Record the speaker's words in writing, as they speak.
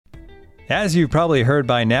As you've probably heard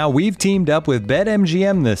by now, we've teamed up with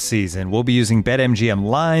BetMGM this season. We'll be using BetMGM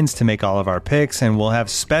lines to make all of our picks, and we'll have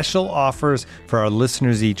special offers for our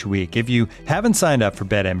listeners each week. If you haven't signed up for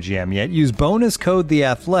BetMGM yet, use bonus code The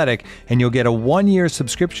Athletic, and you'll get a 1-year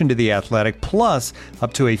subscription to The Athletic, plus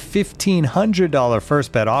up to a $1,500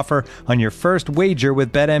 first bet offer on your first wager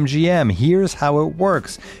with BetMGM. Here's how it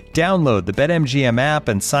works. Download the BetMGM app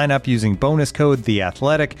and sign up using bonus code The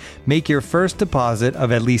Athletic. Make your first deposit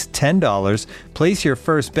of at least $10. Place your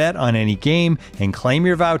first bet on any game and claim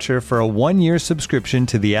your voucher for a 1-year subscription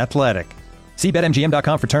to The Athletic. See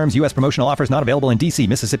BetMGM.com for terms. U.S. promotional offers not available in D.C.,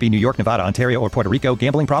 Mississippi, New York, Nevada, Ontario, or Puerto Rico.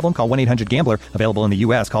 Gambling problem? Call 1-800-GAMBLER. Available in the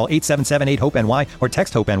U.S. Call 877-8-HOPE-NY or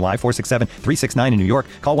text HOPE-NY 467-369 in New York.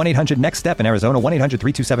 Call 1-800-NEXT-STEP in Arizona.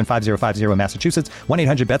 1-800-327-5050 in Massachusetts.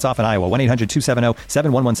 1-800-BETS-OFF in Iowa.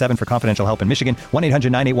 1-800-270-7117 for confidential help in Michigan.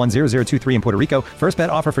 1-800-981-0023 in Puerto Rico. First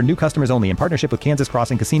bet offer for new customers only in partnership with Kansas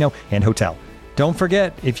Crossing Casino and Hotel. Don't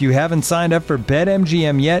forget, if you haven't signed up for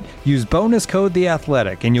BetMGM yet, use bonus code The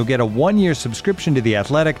Athletic, and you'll get a 1-year subscription to The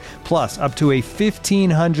Athletic, plus up to a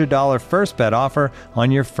 $1,500 first bet offer on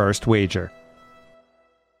your first wager.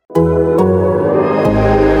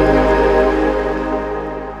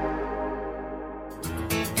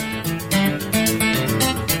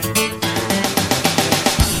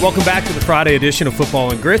 Welcome back to the Friday edition of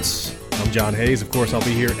Football and Grits. I'm John Hayes. Of course, I'll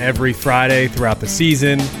be here every Friday throughout the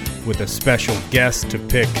season with a special guest to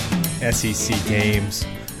pick SEC games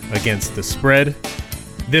against the spread.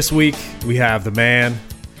 This week, we have the man,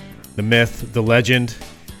 the myth, the legend,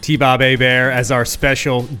 T-Bob Hebert as our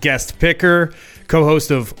special guest picker,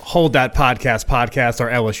 co-host of Hold That Podcast,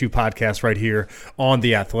 our LSU podcast right here on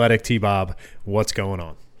The Athletic. T-Bob, what's going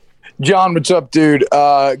on? John, what's up, dude?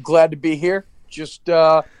 Glad to be here. Just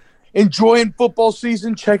enjoying football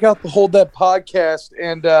season. Check out the Hold That Podcast.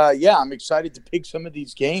 And, I'm excited to pick some of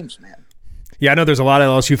these games, man. Yeah, I know there's a lot of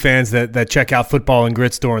LSU fans that check out Football and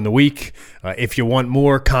Grits during the week. If you want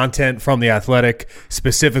more content from The Athletic,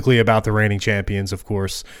 specifically about the reigning champions, of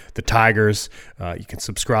course, the Tigers, you can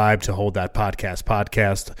subscribe to Hold That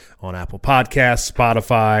Podcast on Apple Podcasts,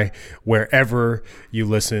 Spotify, wherever you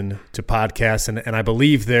listen to podcasts. And I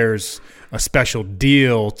believe there's a special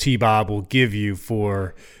deal T-Bob will give you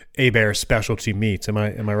for Hebert specialty meats. Am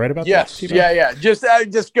I right about that? Yes. T-Bob? Yeah. Just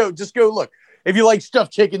go look. If you like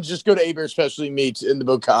stuffed chickens, just go to Hebert Specialty Meats in the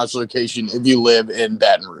Bocage location if you live in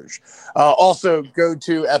Baton Rouge. Also, go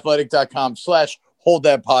to athletic.com/hold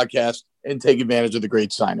that podcast and take advantage of the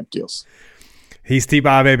great sign-up deals. He's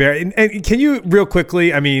T-Bob Hebert. And can you real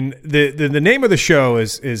quickly, I mean, the name of the show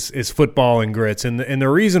is Football and Grits. And the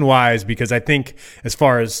reason why is because I think as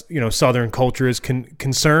far as, Southern culture is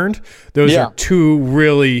concerned, those are two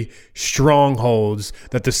really strongholds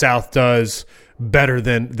that the South does better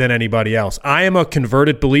than anybody else. I am a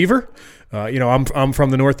converted believer. I'm from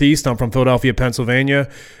the Northeast. I'm from Philadelphia, Pennsylvania.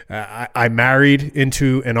 I married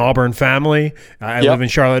into an Auburn family. I live in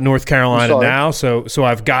Charlotte, North Carolina now. So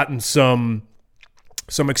I've gotten some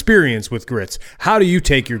experience with grits. How do you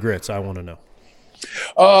take your grits? I want to know.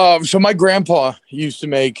 So my grandpa used to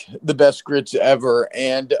make the best grits ever.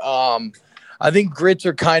 And I think grits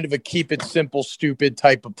are kind of a keep it simple, stupid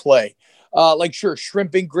type of play. Sure,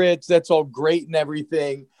 shrimp and grits, that's all great and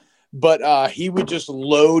everything. But he would just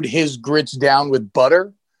load his grits down with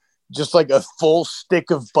butter, just like a full stick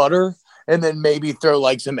of butter, and then maybe throw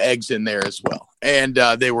like some eggs in there as well. And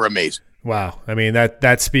they were amazing. Wow. I mean,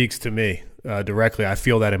 that speaks to me directly. I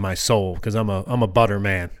feel that in my soul because I'm a butter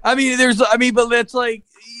man. But that's like,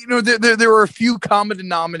 there are a few common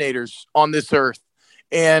denominators on this earth.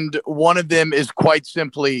 And one of them is quite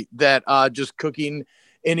simply that just cooking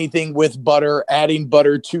anything with butter, adding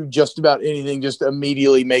butter to just about anything just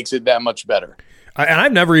immediately makes it that much better. And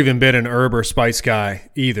I've never even been an herb or spice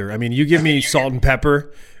guy either. I mean, you give me salt and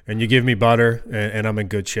pepper and you give me butter and I'm in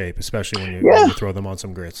good shape, especially when you throw them on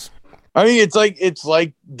some grits. I mean, it's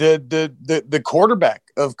like the quarterback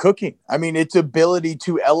of cooking. I mean, its ability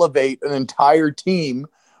to elevate an entire team,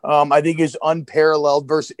 I think is unparalleled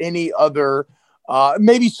versus any other,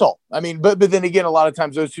 maybe salt. I mean, but then again, a lot of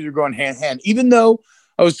times those two are going hand in hand, even though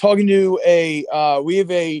I was talking to we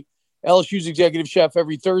have a LSU's executive chef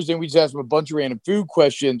every Thursday, and we just ask him a bunch of random food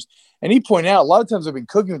questions. And he pointed out a lot of times I've been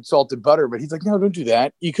cooking with salted butter, but he's like, no, don't do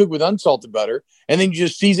that. You cook with unsalted butter, and then you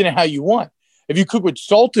just season it how you want. If you cook with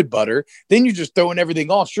salted butter, then you're just throwing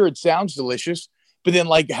everything off. Sure, it sounds delicious, but then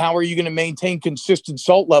how are you going to maintain consistent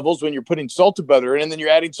salt levels when you're putting salted butter in and then you're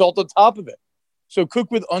adding salt on top of it? So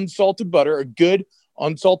cook with unsalted butter, a good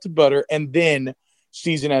unsalted butter, and then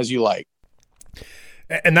season as you like.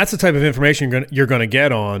 And that's the type of information you're going to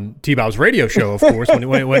get on T-Bob's radio show, of course,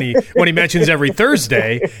 when he mentions every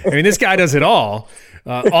Thursday. I mean, this guy does it all.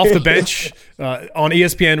 Off the bench on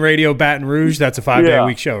ESPN Radio Baton Rouge. That's a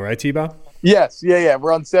 5-day-a-week show, right, T-Bob? Yes. Yeah.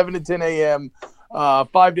 We're on 7 to 10 a.m.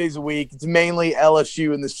 5 days a week. It's mainly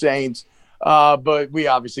LSU and the Saints. But we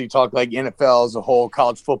obviously talk like NFL as a whole,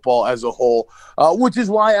 college football as a whole, which is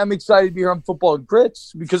why I'm excited to be here on Football and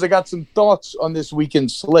Grits, because I got some thoughts on this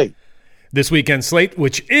weekend slate. This weekend slate,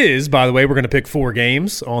 which is, by the way, we're going to pick 4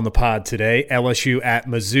 games on the pod today. LSU at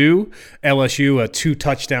Mizzou. LSU, a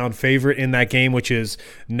 2-touchdown favorite in that game, which is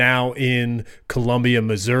now in Columbia,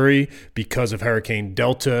 Missouri, because of Hurricane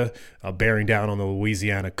Delta bearing down on the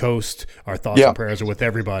Louisiana coast. Our thoughts and prayers are with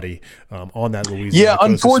everybody on that Louisiana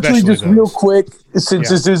coast. Unfortunately, just real quick, since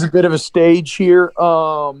this is a bit of a stage here,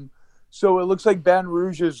 so it looks like Baton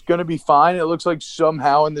Rouge is going to be fine. It looks like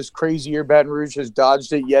somehow in this crazy year, Baton Rouge has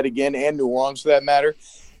dodged it yet again, and New Orleans for that matter.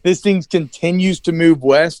 This thing continues to move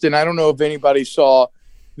west, and I don't know if anybody saw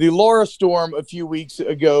the Laura storm a few weeks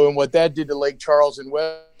ago and what that did to Lake Charles in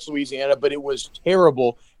West Louisiana, but it was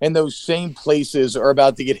terrible, and those same places are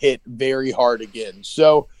about to get hit very hard again.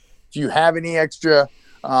 So if you have any extra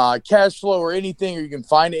cash flow or anything, or you can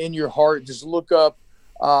find it in your heart, just look up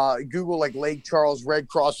Google like Lake Charles Red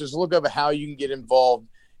Cross. Just look up how you can get involved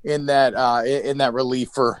in that relief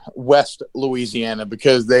for West Louisiana,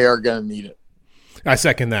 because they are going to need it. I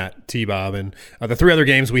second that, T-Bob. And the 3 other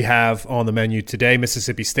games we have on the menu today: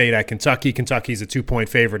 Mississippi State at Kentucky. Kentucky's a 2-point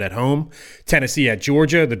favorite at home. Tennessee at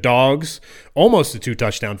Georgia. The Dogs, almost a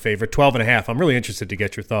 2-touchdown favorite, 12.5. I'm really interested to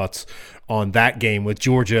get your thoughts on that game, with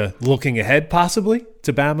Georgia looking ahead possibly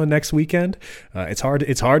to Bama next weekend. It's hard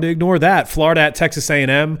to ignore that. Florida at Texas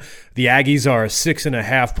A&M. The Aggies are a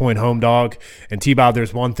 6.5-point home dog. And T-Bob,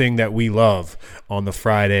 there's one thing that we love on the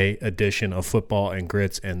Friday edition of Football and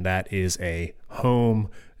Grits, and that is a home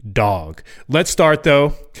dog. Let's start,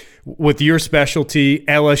 though, with your specialty,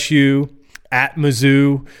 LSU at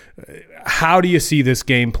Mizzou. How do you see this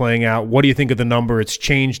game playing out? What do you think of the number? It's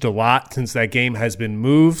changed a lot since that game has been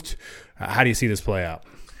moved. How do you see this play out?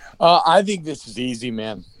 I think this is easy,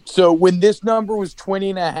 man. So when this number was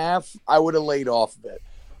 20.5, I would have laid off of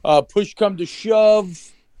it. Push come to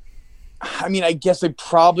shove, I mean, I guess I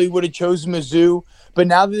probably would have chosen Mizzou. But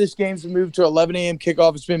now that this game's been moved to 11 a.m.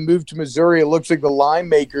 kickoff, it's been moved to Missouri. It looks like the line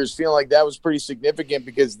makers feel like that was pretty significant,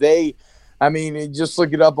 because just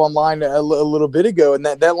look it up online a little bit ago, and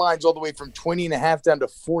that line's all the way from 20.5 down to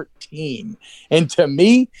 14. And to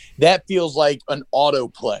me, that feels like an auto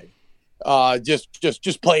play.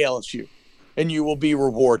 Just play LSU, and you will be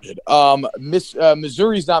rewarded.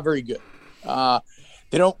 Missouri's not very good.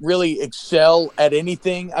 They don't really excel at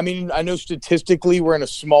anything. I mean, I know statistically we're in a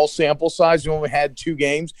small sample size. We only had 2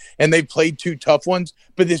 games, and they played 2 tough ones,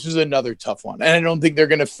 but this is another tough one. And I don't think they're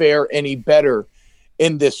going to fare any better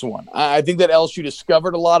in this one. I think that LSU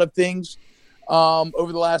discovered a lot of things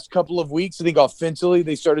over the last couple of weeks. I think offensively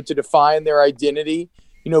they started to define their identity,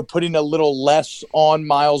 putting a little less on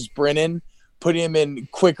Miles Brennan, putting him in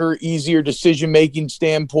quicker, easier decision-making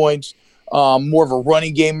standpoints. More of a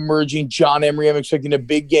running game emerging. John Emery, I'm expecting a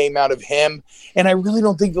big game out of him. And I really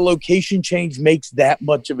don't think the location change makes that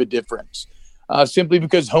much of a difference, simply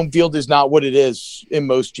because home field is not what it is in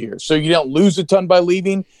most years. So you don't lose a ton by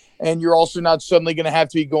leaving, and you're also not suddenly going to have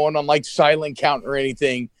to be going on like silent count or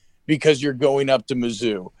anything because you're going up to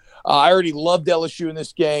Mizzou. I already loved LSU in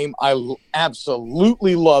this game. I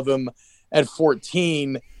absolutely love him at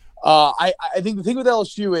 14. I think the thing with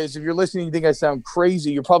LSU is, if you're listening, you think I sound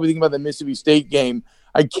crazy, you're probably thinking about the Mississippi State game.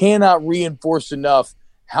 I cannot reinforce enough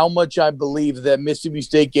how much I believe that Mississippi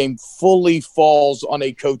State game fully falls on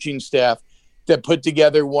a coaching staff that put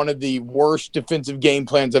together one of the worst defensive game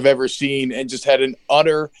plans I've ever seen, and just had an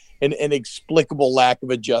utter and inexplicable lack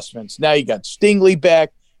of adjustments. Now you got Stingley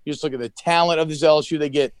back. You just look at the talent of this LSU. They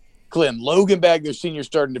get Glenn Logan back, their senior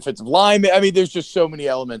starting defensive lineman. I mean, there's just so many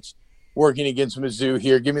elements working against Mizzou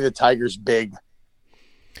here. Give me the Tigers big.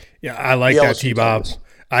 Yeah, I like that, T-Bob.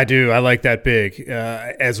 I do. I like that big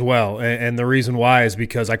as well. And the reason why is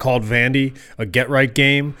because I called Vandy a get-right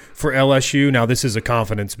game for LSU. Now, this is a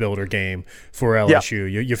confidence builder game for LSU.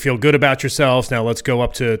 Yeah. You feel good about yourselves. Now, let's go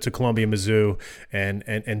up to Columbia, Mizzou,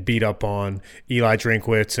 and beat up on Eli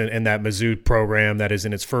Drinkwitz and that Mizzou program that is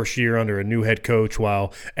in its first year under a new head coach,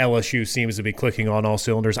 while LSU seems to be clicking on all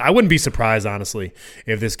cylinders. I wouldn't be surprised, honestly,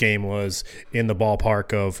 if this game was in the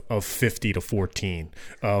ballpark of 50-14,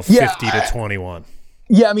 of 50-21.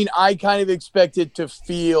 Yeah, I mean, I kind of expect it to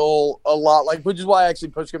feel a lot like, which is why I actually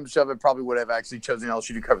push come to shove, I probably would have actually chosen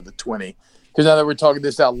LSU to cover the 20. Because now that we're talking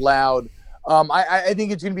this out loud, I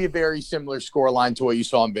think it's going to be a very similar scoreline to what you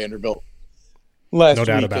saw in Vanderbilt. last No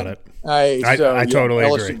doubt weekend. about it. I totally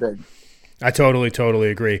LSU agree. big. I totally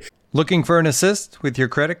agree. Looking for an assist with your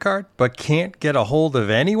credit card but can't get a hold of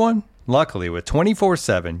anyone? Luckily, with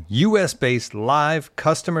 24/7 US-based live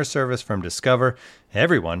customer service from Discover,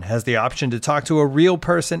 everyone has the option to talk to a real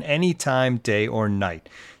person anytime, day or night.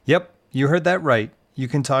 Yep, you heard that right. You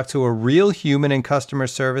can talk to a real human in customer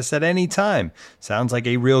service at any time. Sounds like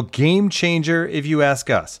a real game changer if you ask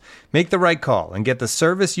us. Make the right call and get the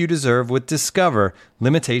service you deserve with Discover.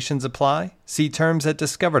 Limitations apply. See terms at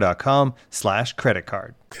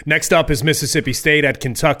discover.com/creditcard. Next up is Mississippi State at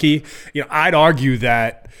Kentucky. I'd argue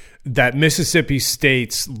that Mississippi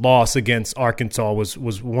State's loss against Arkansas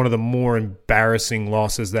was one of the more embarrassing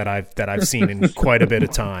losses that I've seen in quite a bit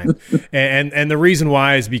of time. And the reason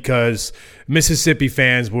why is because Mississippi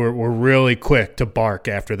fans were really quick to bark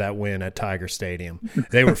after that win at Tiger Stadium.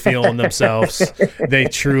 They were feeling themselves. They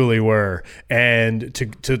truly were. And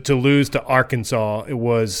to lose to Arkansas, it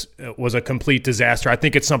was a complete disaster. I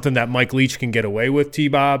think it's something that Mike Leach can get away with,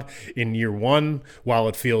 T-Bob, in year one. While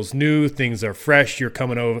it feels new, things are fresh. You're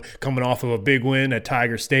coming off of a big win at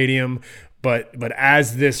Tiger Stadium. But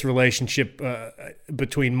as this relationship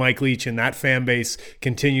between Mike Leach and that fan base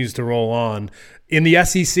continues to roll on, in the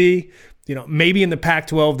SEC, maybe in the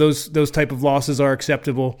Pac-12, those type of losses are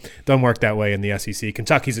acceptable. Doesn't work that way in the SEC.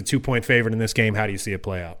 Kentucky's a 2-point favorite in this game. How do you see it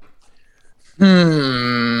play out?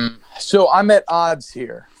 So I'm at odds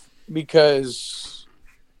here because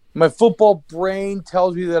my football brain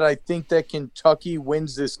tells me that I think that Kentucky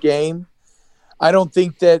wins this game. I don't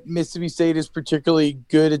think that Mississippi State is particularly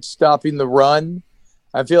good at stopping the run.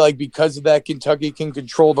 I feel like because of that, Kentucky can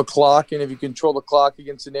control the clock. And if you control the clock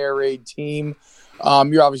against an air raid team,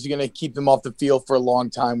 you're obviously going to keep them off the field for a long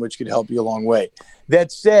time, which could help you a long way.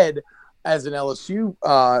 That said, as an LSU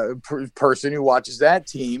person who watches that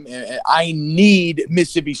team, I need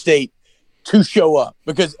Mississippi State to show up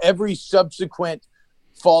because every subsequent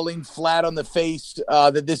falling flat on the face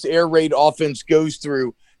that this air raid offense goes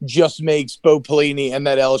through just makes Bo Pelini and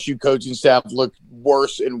that LSU coaching staff look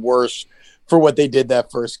worse and worse for what they did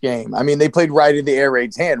that first game. I mean, they played right in the air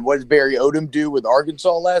raid's hand. What does Barry Odom do with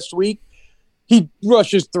Arkansas last week? He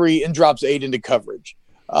rushes 3 and drops 8 into coverage.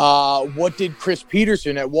 What did Chris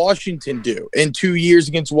Peterson at Washington do in 2 years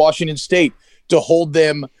against Washington State to hold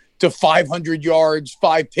them to 500 yards,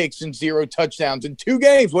 5 picks, and 0 touchdowns in 2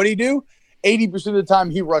 games? What did he do? 80% of the time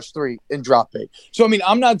he rushed 3 and dropped 8. So, I mean,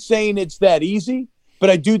 I'm not saying it's that easy, but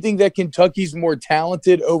I do think that Kentucky's more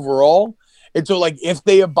talented overall. And so, like, if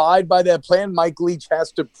they abide by that plan, Mike Leach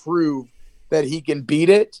has to prove that he can beat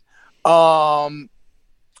it. I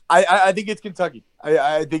think it's Kentucky.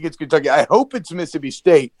 I think it's Kentucky. I hope it's Mississippi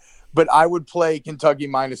State, but I would play Kentucky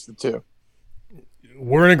minus the 2.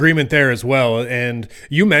 We're in agreement there as well. And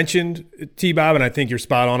you mentioned, T-Bob, and I think you're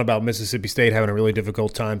spot on about Mississippi State having a really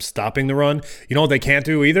difficult time stopping the run. You know what they can't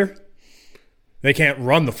do either? They can't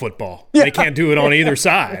run the football. Yeah. They can't do it on either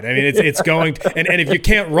side. I mean, it's going – and if you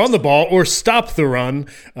can't run the ball or stop the run,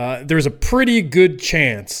 there's a pretty good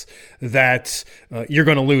chance that you're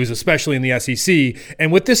going to lose, especially in the SEC.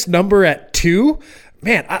 And with this number at 2,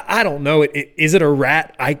 man, I don't know. Is it a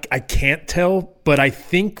rat? I can't tell. But I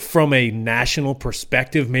think from a national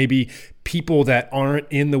perspective, maybe people that aren't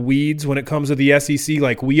in the weeds when it comes to the SEC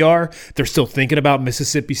like we are, they're still thinking about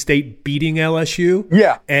Mississippi State beating LSU.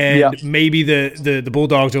 Yeah. And maybe the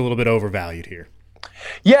Bulldogs are a little bit overvalued here.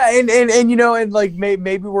 Yeah, and like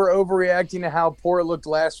maybe we're overreacting to how poor it looked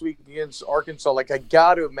last week against Arkansas. Like, I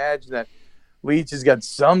got to imagine that Leach has got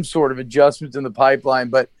some sort of adjustments in the pipeline,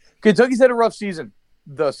 but Kentucky's had a rough season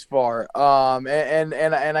thus far. And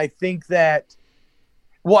I think that,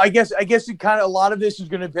 well, I guess it kind of, a lot of this is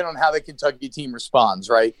going to depend on how the Kentucky team responds,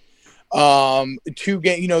 right? 2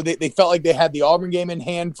 games, they felt like they had the Auburn game in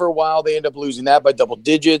hand for a while. They end up losing that by double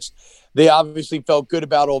digits. They obviously felt good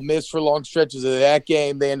about Ole Miss for long stretches of that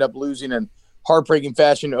game. They end up losing in heartbreaking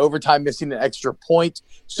fashion, overtime, missing an extra point.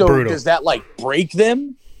 So Brutal. Does that like break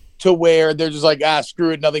them to where they're just like,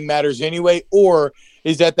 screw it, nothing matters anyway? Or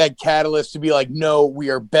is that catalyst to be like, no, we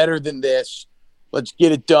are better than this. Let's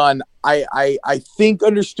get it done. I think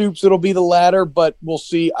under Stoops it'll be the latter, but we'll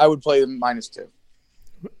see. I would play them minus 2.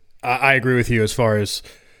 I agree with you as far as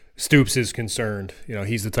Stoops is concerned.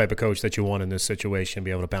 He's the type of coach that you want in this situation,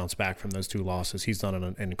 be able to bounce back from those 2 losses. He's done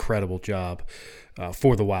an incredible job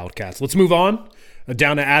for the Wildcats. Let's move on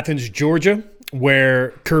down to Athens, Georgia,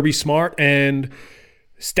 where Kirby Smart and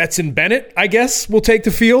Stetson Bennett, I guess, will take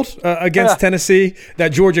the field against Tennessee. That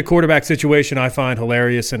Georgia quarterback situation I find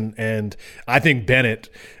hilarious, and I think Bennett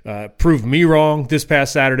proved me wrong this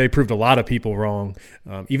past Saturday, proved a lot of people wrong,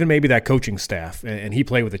 even maybe that coaching staff. And he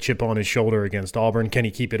played with a chip on his shoulder against Auburn. Can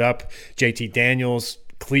he keep it up? JT Daniels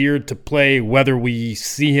cleared to play. Whether we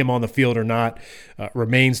see him on the field or not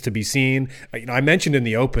remains to be seen. I mentioned in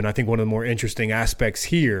the open, I think one of the more interesting aspects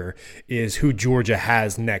here is who Georgia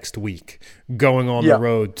has next week going on the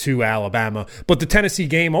road to Alabama. But the Tennessee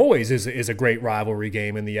game always is a great rivalry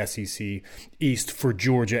game in the SEC East for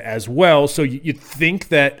Georgia as well. So you'd think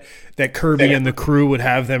that Kirby and the crew would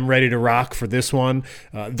have them ready to rock for this one.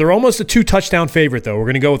 They're almost a 2-touchdown favorite, though. We're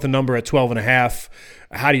going to go with the number at 12.5.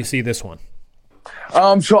 How do you see this one?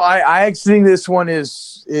 So I actually think this one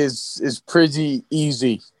is pretty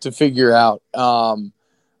easy to figure out. I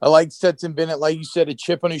like Stetson Bennett, like you said, a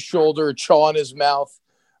chip on his shoulder, a chaw in his mouth.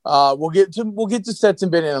 We'll get to Stetson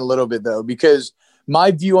Bennett in a little bit though, because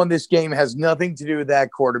my view on this game has nothing to do with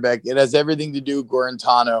that quarterback. It has everything to do with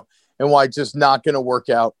Guarantano and why it's just not going to work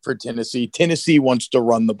out for Tennessee. Tennessee wants to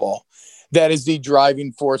run the ball. That is the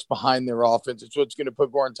driving force behind their offense. It's what's going to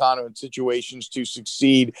put Guarantano in situations to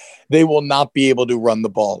succeed. They will not be able to run the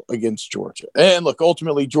ball against Georgia. And look,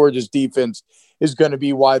 ultimately, Georgia's defense is going to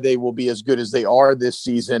be why they will be as good as they are this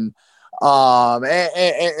season.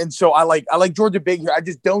 And so I like Georgia big here. I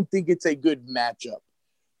just don't think it's a good matchup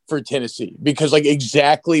for Tennessee because like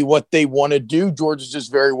exactly what they want to do, Georgia's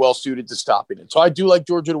just very well suited to stopping it. So I do like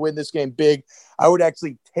Georgia to win this game big. I would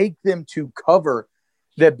actually take them to cover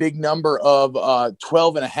that big number of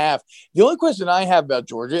 12.5. The only question I have about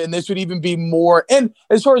Georgia, and this would even be more, and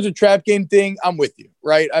as far as the trap game thing, I'm with you,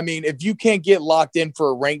 right? I mean, if you can't get locked in for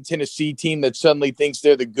a ranked Tennessee team that suddenly thinks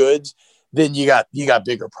they're the goods, then you got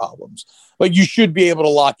bigger problems. Like you should be able to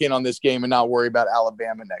lock in on this game and not worry about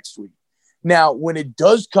Alabama next week. Now, when it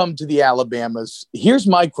does come to the Alabamas, here's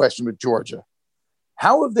my question with Georgia.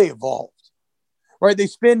 How have they evolved? Right, they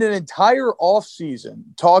spend an entire offseason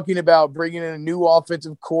talking about bringing in a new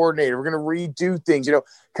offensive coordinator. We're going to redo things,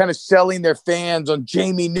 kind of selling their fans on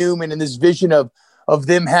Jamie Newman and this vision of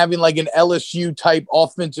them having like an LSU-type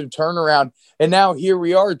offensive turnaround. And now here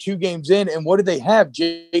we are 2 games in, and what do they have?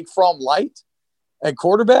 Jake Fromm light at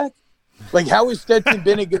quarterback? Like, how is Stetson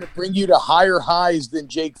Bennett going to bring you to higher highs than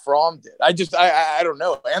Jake Fromm did? I don't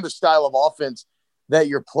know. And the style of offense that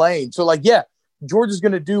you're playing. So, like, yeah, Georgia's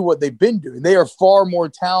going to do what they've been doing. They are far more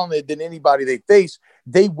talented than anybody they face.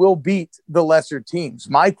 They will beat the lesser teams.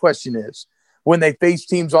 My question is, when they face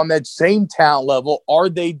teams on that same talent level, are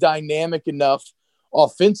they dynamic enough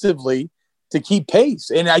offensively to keep pace?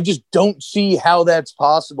 And I just don't see how that's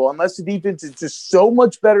possible unless the defense is just so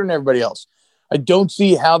much better than everybody else. I don't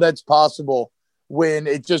see how that's possible when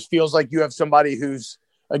it just feels like you have somebody who's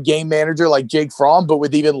a game manager like Jake Fromm, but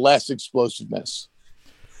with even less explosiveness.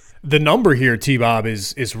 The number here, T-Bob,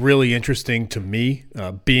 is really interesting to me,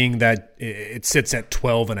 being that it sits at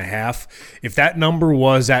 12.5. If that number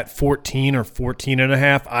was at 14 or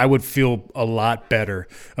 14.5, I would feel a lot better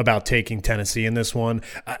about taking Tennessee in this one.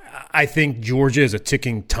 I think Georgia is a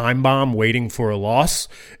ticking time bomb waiting for a loss,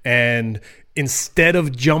 and instead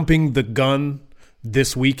of jumping the gun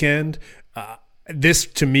this weekend, this,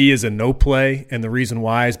 to me, is a no play, and the reason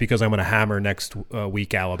why is because I'm going to hammer next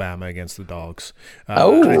week Alabama against the Dogs.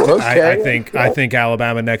 I think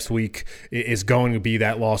Alabama next week is going to be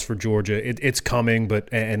that loss for Georgia. It's coming, but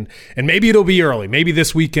and maybe it'll be early. Maybe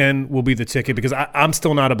this weekend will be the ticket because I'm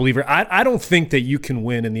still not a believer. I don't think that you can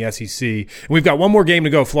win in the SEC. And we've got one more game to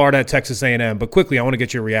go, Florida at Texas A&M. But quickly, I want to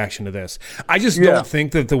get your reaction to this. I just don't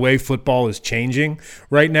think that the way football is changing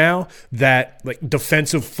right now, that like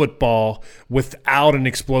defensive football without an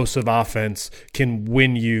explosive offense can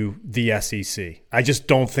win you the SEC. I just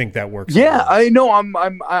don't think that works. Yeah, I know.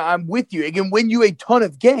 I'm with you. It can win you a ton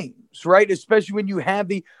of games, right? Especially when you have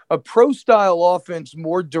a pro style offense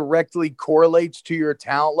more directly correlates to your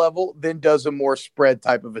talent level than does a more spread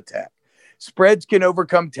type of attack. Spreads can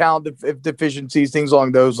overcome talent deficiencies, things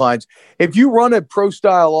along those lines. If you run a pro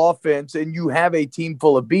style offense and you have a team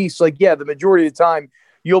full of beasts, like, yeah, the majority of the time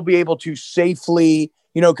you'll be able to safely,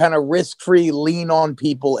 kind of risk-free lean on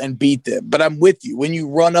people and beat them. But I'm with you. When you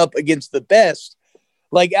run up against the best,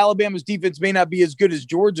 like Alabama's defense may not be as good as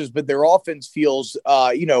Georgia's, but their offense feels,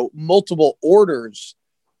 multiple orders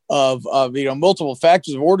of multiple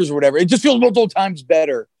factors of orders or whatever. It just feels multiple times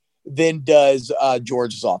better than does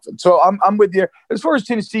Georgia's offense. So I'm with you. As far as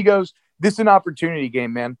Tennessee goes, this is an opportunity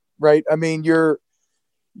game, man. Right? I mean,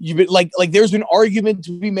 you've been like there's an argument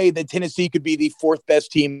to be made that Tennessee could be the 4th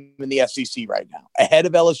best team in the SEC right now, ahead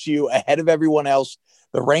of LSU, ahead of everyone else.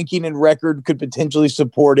 The ranking and record could potentially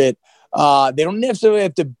support it. They don't necessarily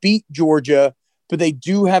have to beat Georgia, but they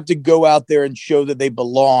do have to go out there and show that they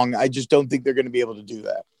belong. I just don't think they're going to be able to do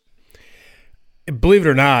that. Believe it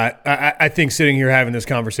or not, I think sitting here having this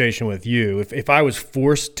conversation with you, if I was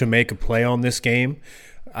forced to make a play on this game,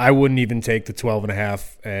 I wouldn't even take the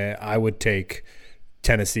 12.5. I would take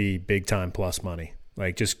Tennessee big time plus money.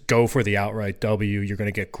 Like, just go for the outright W. You're going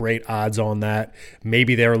to get great odds on that.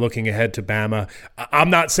 Maybe they're looking ahead to Bama. I'm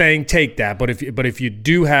not saying take that, but if you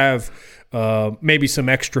do have maybe some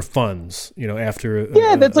extra funds, after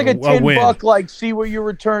that's like a $10 win. Like, see what your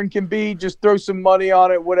return can be. Just throw some money on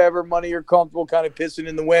it, whatever money you're comfortable kind of pissing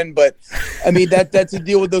in the wind. But I mean, that's the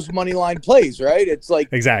deal with those money line plays, right? It's like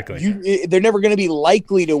exactly they're never going to be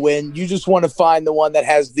likely to win. You just want to find the one that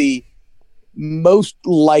has the most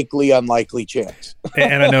likely unlikely chance.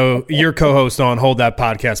 And I know your co-host on Hold That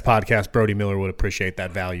Podcast, Brody Miller, would appreciate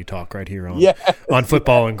that value talk right here on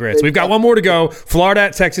Football and Grits. We've got one more to go. Florida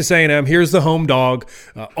at Texas A&M. Here's the home dog.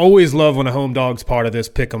 Always love when a home dog's part of this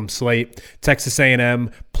pick'em slate. Texas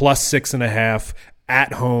A&M plus 6.5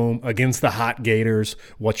 at home against the hot Gators.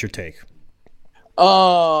 What's your take?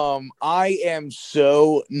 I am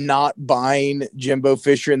so not buying Jimbo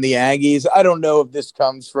Fisher and the Aggies. I don't know if this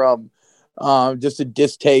comes from just a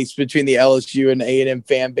distaste between the LSU and A&M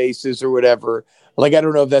fan bases or whatever. Like, I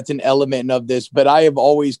don't know if that's an element of this, but I have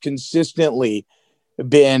always consistently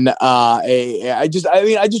been I just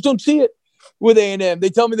don't see it with A&M. They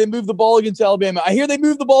tell me they move the ball against Alabama. I hear they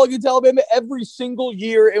move the ball against Alabama every single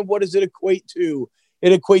year. And what does it equate to?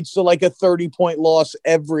 It equates to like a 30-point loss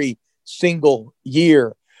every single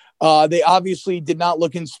year. They obviously did not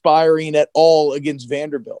look inspiring at all against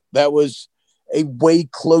Vanderbilt. That was a way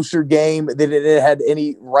closer game than it had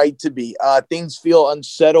any right to be. Things feel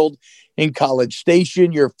unsettled in College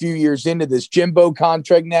Station. You're a few years into this Jimbo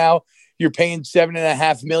contract now. You're paying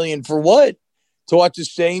 $7.5 million for what? To watch the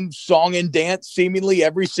same song and dance seemingly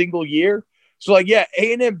every single year. So, like, yeah,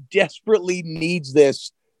 A&M desperately needs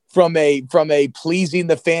this from a pleasing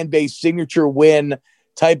the fan base signature win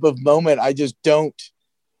type of moment. I just don't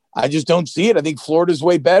see it. I think Florida's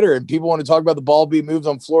way better, and people want to talk about the ball being moved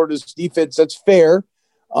on Florida's defense. That's fair.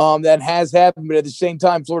 That has happened, but at the same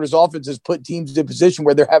time, Florida's offense has put teams in a position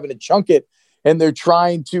where they're having to chunk it, and they're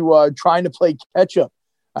trying to play catch up.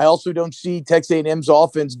 I also don't see Texas A&M's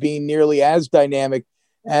offense being nearly as dynamic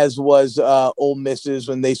as was Ole Miss's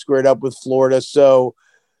when they squared up with Florida. So,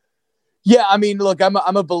 yeah, I mean, look, I'm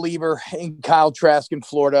a believer in Kyle Trask in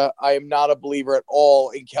Florida. I am not a believer at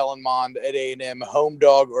all in Kellen Mond at A&M. Home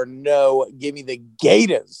dog or no, give me the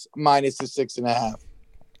Gators minus the 6.5.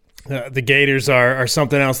 The Gators are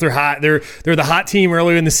something else. They're hot. They're the hot team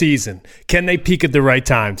earlier in the season. Can they peak at the right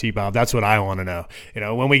time, T-Bob? That's what I want to know.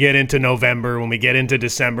 When we get into November, when we get into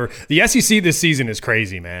December, the SEC this season is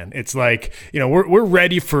crazy, man. It's like, we're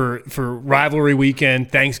ready for rivalry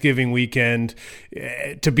weekend, Thanksgiving weekend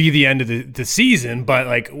to be the end of the season, but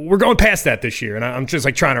like we're going past that this year, and I'm just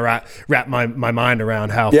like trying to wrap my mind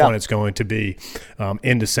around how fun it's going to be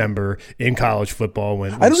in December in college football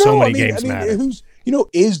when so many games matter.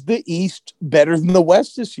 Is the East better than the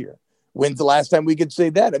West this year? When's the last time we could say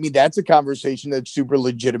that? I mean, that's a conversation that's super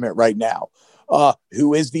legitimate right now.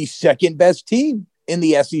 Who is the second best team in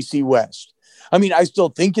the SEC West? I mean, I still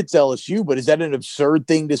think it's LSU, but is that an absurd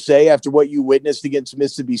thing to say after what you witnessed against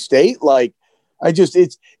Mississippi State? Like,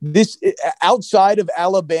 outside of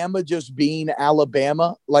Alabama just being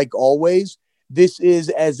Alabama, like always, this is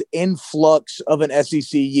as influx of an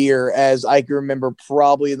SEC year as I can remember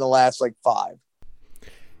probably in the last 5.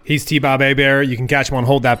 He's T-Bob Hebert. You can catch him on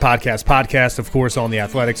Hold That Podcast, of course, on The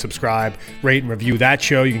Athletic. Subscribe, rate, and review that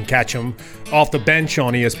show. You can catch him off the bench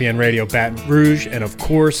on ESPN Radio Baton Rouge. And, of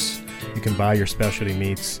course, you can buy your specialty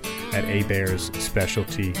meats at Hebert's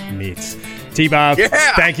Specialty Meats. T-Bob,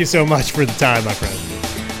 thank you so much for the time, my friend.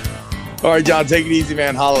 All right, John, take it easy,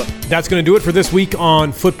 man. Holla. That's going to do it for this week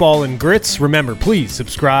on Football and Grits. Remember, please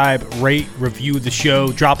subscribe, rate, review the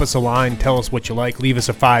show, drop us a line, tell us what you like, leave us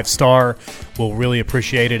a 5-star. We'll really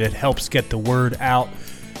appreciate it. It helps get the word out.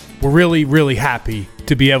 We're really, really happy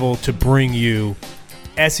to be able to bring you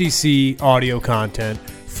SEC audio content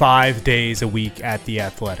 5 days a week at The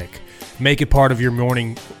Athletic. Make it part of your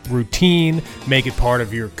morning routine. Make it part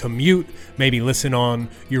of your commute. Maybe listen on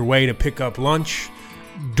your way to pick up lunch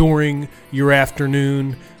during your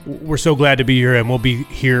afternoon. We're so glad to be here, and we'll be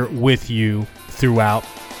here with you throughout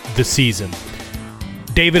the season.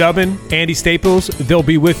 David Ubben, Andy Staples, they'll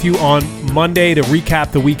be with you on Monday to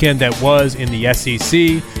recap the weekend that was in the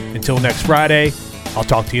SEC. Until next Friday, I'll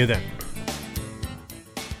talk to you then.